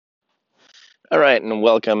All right, and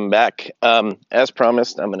welcome back. As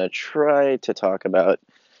promised, I'm going to try to talk about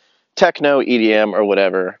techno, EDM, or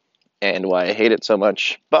whatever, and why I hate it so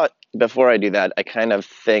much. But before I do that, I kind of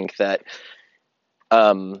think that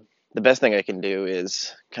the best thing I can do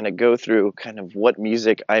is kind of go through kind of what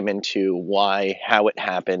music I'm into, why, how it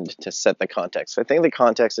happened to set the context. I think the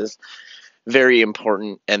context is very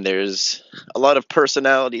important, and there's a lot of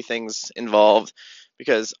personality things involved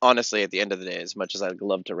because honestly, at the end of the day, as much as I'd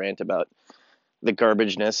love to rant about the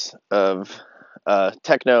garbageness of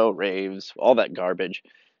techno raves, all that garbage.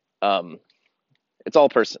 Um, it's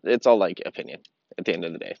all like opinion at the end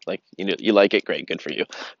of the day. Like you like it, great, good for you.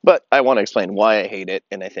 But I want to explain why I hate it,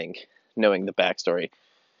 and I think knowing the backstory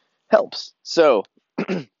helps. So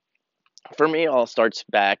for me, all starts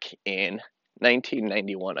back in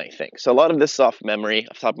 1991, I think. So a lot of this off memory,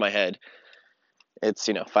 off the top of my head. It's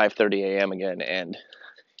 5:30 a.m. again, and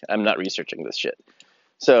I'm not researching this shit.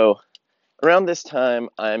 So around this time,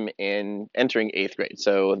 I'm in entering eighth grade,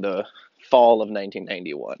 so the fall of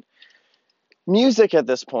 1991. Music at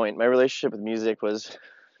this point, my relationship with music was,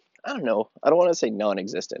 I don't know, I don't want to say non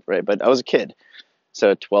existent, right? But I was a kid,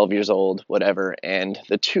 so 12 years old, whatever. And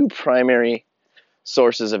the two primary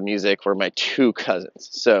sources of music were my two cousins.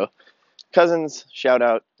 So, cousins, shout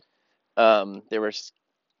out, they were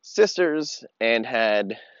sisters and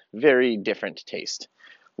had very different taste.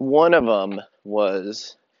 One of them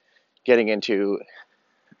was getting into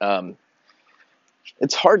um,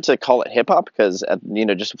 it's hard to call it hip hop because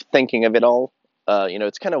just thinking of it all,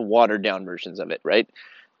 it's kind of watered down versions of it, right?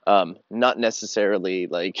 Not necessarily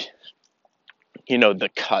like the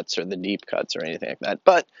cuts or the deep cuts or anything like that.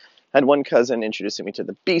 But I had one cousin introducing me to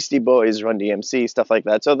the Beastie Boys, Run DMC, stuff like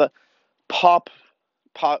that. So the pop,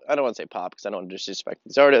 pop. I don't want to say pop because I don't want to disrespect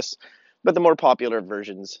these artists, but the more popular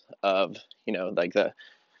versions of like the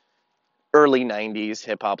early '90s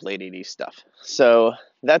hip hop, late '80s stuff. So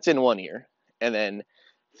that's in one ear, and then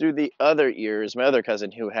through the other ears, my other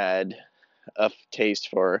cousin who had a taste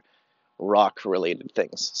for rock related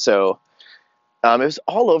things. So it was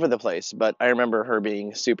all over the place, but I remember her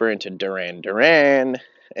being super into Duran Duran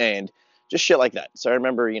and just shit like that. So I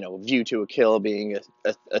remember, View to a Kill being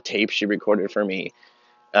a tape she recorded for me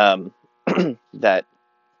um, that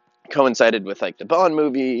coincided with like the Bond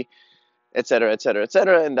movie, et cetera, et cetera, et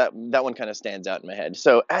cetera. And that one kind of stands out in my head.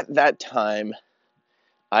 So at that time,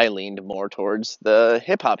 I leaned more towards the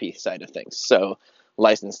hip hoppy side of things. So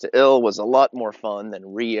License to Ill was a lot more fun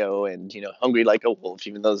than Rio and Hungry Like a Wolf,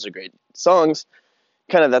 even though those are great songs.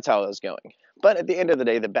 Kind of that's how I was going. But at the end of the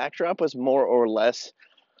day, the backdrop was more or less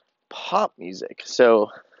pop music. So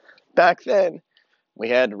back then, we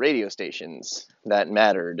had radio stations that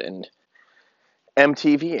mattered, and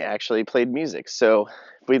MTV actually played music. So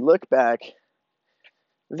if we look back,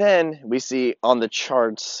 then we see on the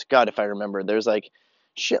charts, God, if I remember, there's like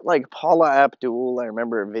shit like Paula Abdul. I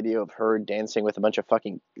remember a video of her dancing with a bunch of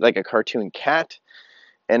fucking, like a cartoon cat,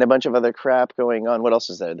 and a bunch of other crap going on. What else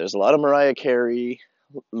is there? There's a lot of Mariah Carey.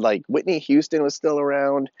 Like Whitney Houston was still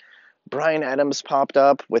around. Bryan Adams popped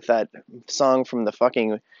up with that song from the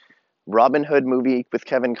fucking Robin Hood movie with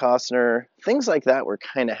Kevin Costner. Things like that were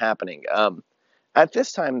kind of happening. At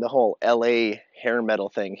this time, the whole LA hair metal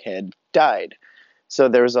thing had died. So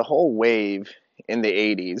there was a whole wave in the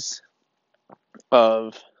 80s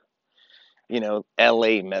of,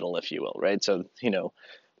 LA metal, if you will, right? So,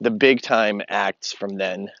 the big time acts from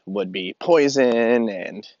then would be Poison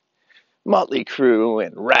and Motley Crue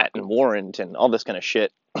and Rat and Warrant and all this kind of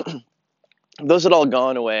shit. Those had all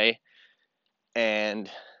gone away. And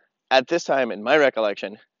at this time, in my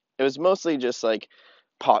recollection, it was mostly just like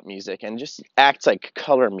pop music and just acts like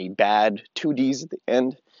Color Me Bad, 2Ds at the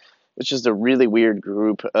end, which is a really weird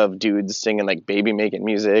group of dudes singing like baby making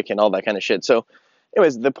music and all that kind of shit. So,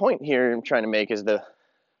 anyways, the point here I'm trying to make is the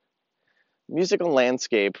musical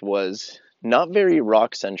landscape was not very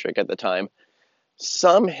rock centric at the time.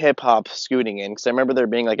 Some hip hop scooting in, because I remember there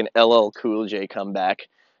being like an LL Cool J comeback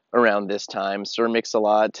around this time, Sir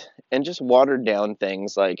Mix-a-Lot, and just watered down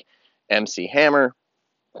things like MC Hammer.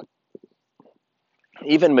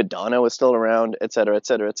 Even Madonna was still around, et cetera, et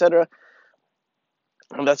cetera, et cetera.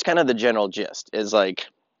 And that's kind of the general gist, is like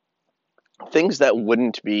things that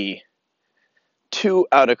wouldn't be too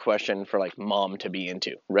out of question for like mom to be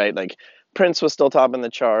into, right? Like Prince was still topping the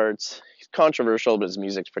charts. He's controversial, but his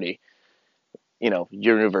music's pretty,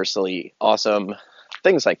 universally awesome.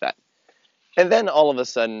 Things like that. And then all of a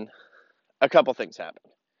sudden, a couple things happened.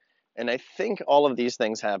 And I think all of these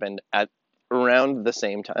things happened at around the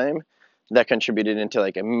same time that contributed into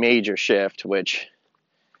like a major shift, which,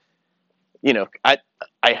 I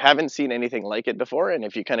haven't seen anything like it before. And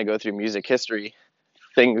if you kind of go through music history,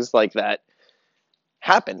 things like that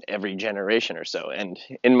happen every generation or so. And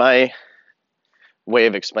in my way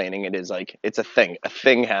of explaining it is like it's a thing. A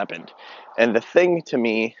thing happened. And the thing to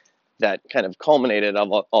me that kind of culminated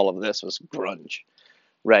all of this was grunge,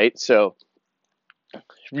 right? So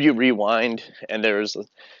you rewind, and there's,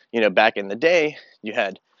 back in the day, you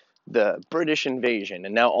had the British invasion,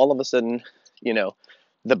 and now all of a sudden, you know,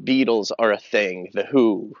 the Beatles are a thing, the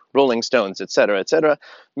Who, Rolling Stones, etc., etc.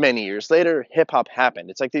 Many years later, hip hop happened.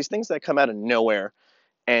 It's like these things that come out of nowhere,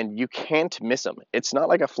 and you can't miss them. It's not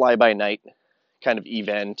like a fly by night kind of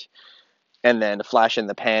event, and then a flash in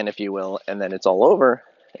the pan, if you will, and then it's all over.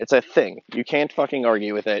 It's a thing. You can't fucking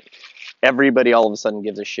argue with it. Everybody all of a sudden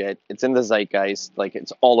gives a shit. It's in the zeitgeist. Like,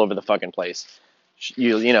 it's all over the fucking place.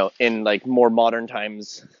 In like more modern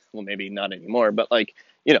times, well, maybe not anymore, but like,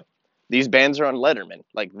 you know, these bands are on Letterman.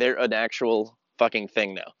 Like, they're an actual fucking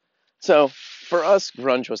thing now. So for us,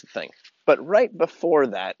 grunge was the thing. But right before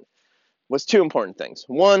that was two important things.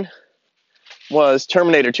 One was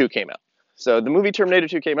Terminator 2 came out. So the movie Terminator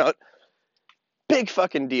 2 came out. Big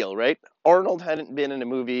fucking deal, right? Arnold hadn't been in a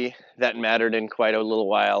movie that mattered in quite a little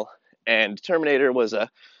while, and Terminator was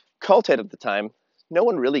a cult hit at the time. No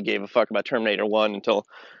one really gave a fuck about Terminator 1 until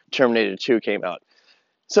Terminator 2 came out.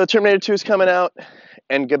 So Terminator 2 is coming out,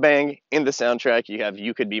 and gabang, in the soundtrack, you have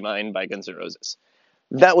You Could Be Mine by Guns N' Roses.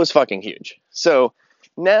 That was fucking huge. So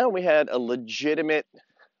now we had a legitimate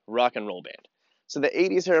rock and roll band. So the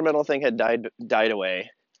 80s hair metal thing had died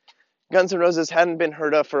away. Guns N' Roses hadn't been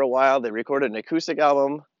heard of for a while. They recorded an acoustic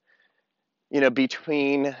album,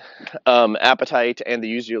 between Appetite and the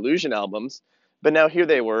Use Your Illusion albums. But now here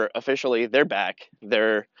they were, officially, they're back.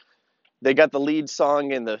 They got the lead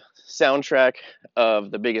song in the soundtrack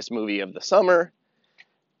of the biggest movie of the summer,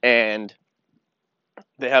 and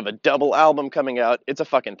they have a double album coming out. It's a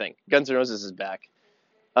fucking thing. Guns N' Roses is back.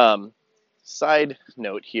 Side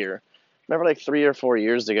note here. Remember like 3 or 4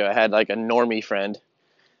 years ago, I had like a normie friend,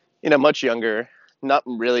 much younger, not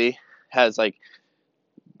really has like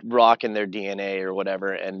rock in their DNA or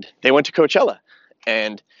whatever, and they went to Coachella.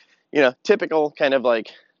 And, typical kind of like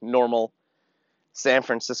normal San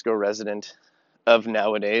Francisco resident of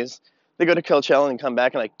nowadays, they go to Coachella and come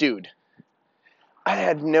back and like, dude, I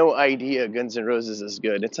had no idea Guns N' Roses is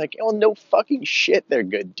good. It's like, oh, no fucking shit, they're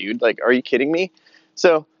good, dude. Like, are you kidding me?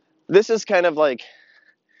 So this is kind of like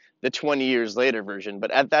the 20 years later version,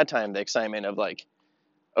 but at that time, the excitement of like,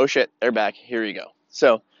 oh shit, they're back, here you go.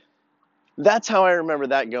 So that's how I remember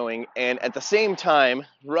that going. And at the same time,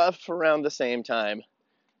 rough around the same time,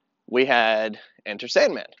 we had Enter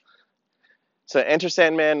Sandman. So Enter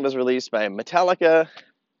Sandman was released by Metallica.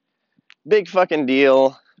 Big fucking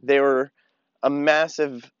deal. They were a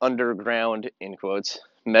massive underground, in quotes,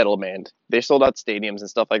 metal band. They sold out stadiums and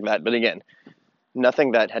stuff like that. But again,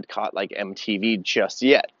 nothing that had caught like MTV just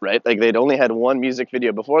yet, right? Like they'd only had one music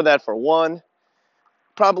video before that for one,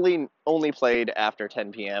 probably only played after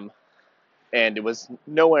 10 p.m. And it was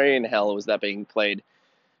nowhere in hell was that being played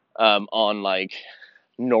on like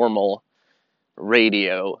normal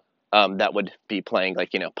radio that would be playing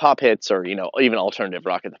like, pop hits or, even alternative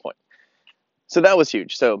rock at the point. So that was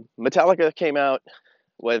huge. So Metallica came out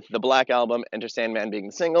with the Black Album, Enter Sandman being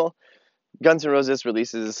the single. Guns N' Roses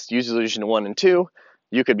releases Use Illusion 1 and 2.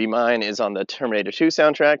 You Could Be Mine is on the Terminator 2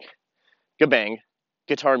 soundtrack. Gabang,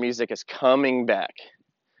 guitar music is coming back.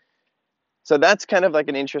 So that's kind of like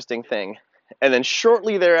an interesting thing. And then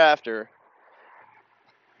shortly thereafter,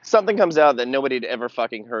 something comes out that nobody had ever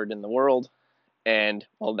fucking heard in the world. And,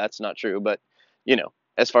 well, that's not true, but,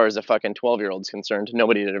 as far as a fucking 12-year-old's concerned,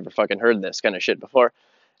 nobody had ever fucking heard this kind of shit before.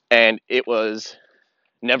 And it was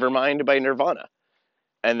Nevermind by Nirvana.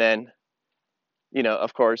 And then,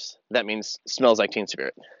 of course, that means Smells Like Teen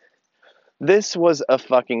Spirit. This was a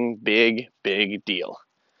fucking big, big deal.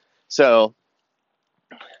 So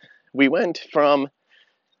we went from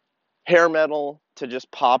hair metal to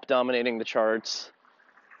just pop dominating the charts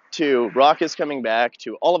to rock is coming back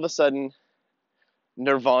to all of a sudden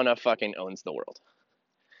Nirvana fucking owns the world.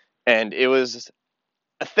 And it was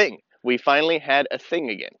a thing. We finally had a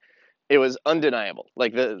thing again. It was undeniable.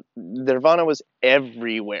 Like the Nirvana was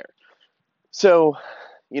everywhere. So,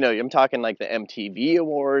 I'm talking like the MTV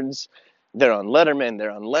Awards. They're on Letterman.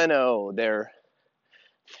 They're on Leno. They're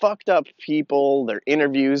fucked up people. Their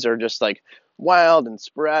interviews are just like wild and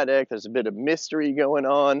sporadic. There's a bit of mystery going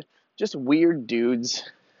on. Just weird dudes.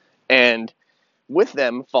 And with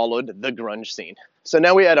them followed the grunge scene. So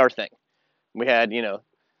now we had our thing. We had,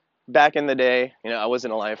 back in the day, I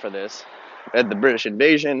wasn't alive for this. At the British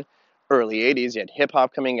invasion, early 80s, you had hip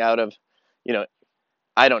hop coming out of,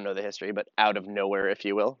 I don't know the history, but out of nowhere, if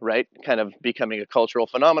you will, right? Kind of becoming a cultural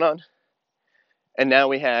phenomenon. And now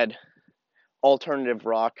we had alternative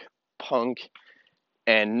rock, punk,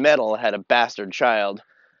 and metal had a bastard child,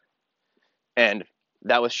 and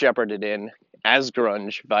that was shepherded in as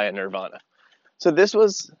grunge via Nirvana. So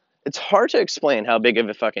it's hard to explain how big of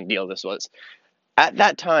a fucking deal this was. At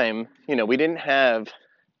that time, we didn't have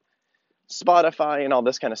Spotify and all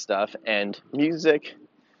this kind of stuff, and music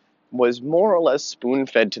was more or less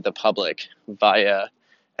spoon-fed to the public via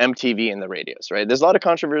MTV and the radios, right? There's a lot of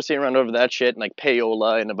controversy around over that shit, like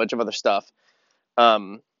payola and a bunch of other stuff.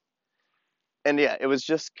 Um, and yeah, it was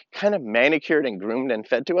just kind of manicured and groomed and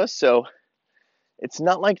fed to us. So it's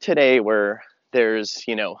not like today where there's,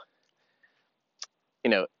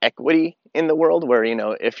 equity in the world where,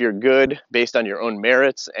 if you're good based on your own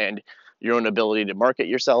merits and your own ability to market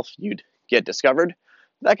yourself, you'd get discovered.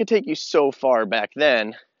 That could take you so far back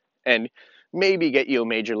then and maybe get you a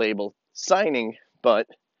major label signing, but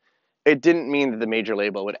it didn't mean that the major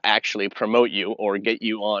label would actually promote you or get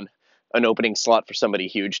you on an opening slot for somebody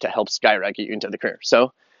huge to help skyrocket you into the career.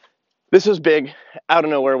 So this was big. Out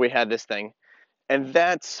of nowhere, we had this thing. And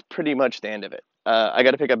that's pretty much the end of it. I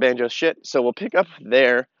got to pick up Banjo's shit, so we'll pick up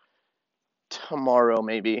there tomorrow,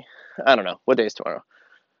 maybe. I don't know. What day is tomorrow?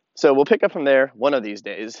 So we'll pick up from there one of these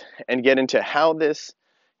days and get into how this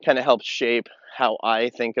kind of helps shape how I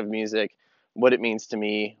think of music, what it means to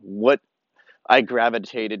me, what I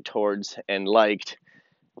gravitated towards and liked,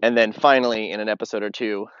 and then finally, in an episode or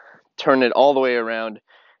two, turn it all the way around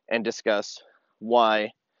and discuss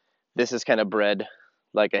why this is kind of bred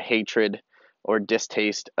like a hatred or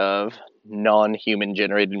distaste of non-human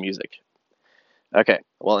generated music. Okay,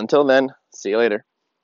 well, until then, see you later.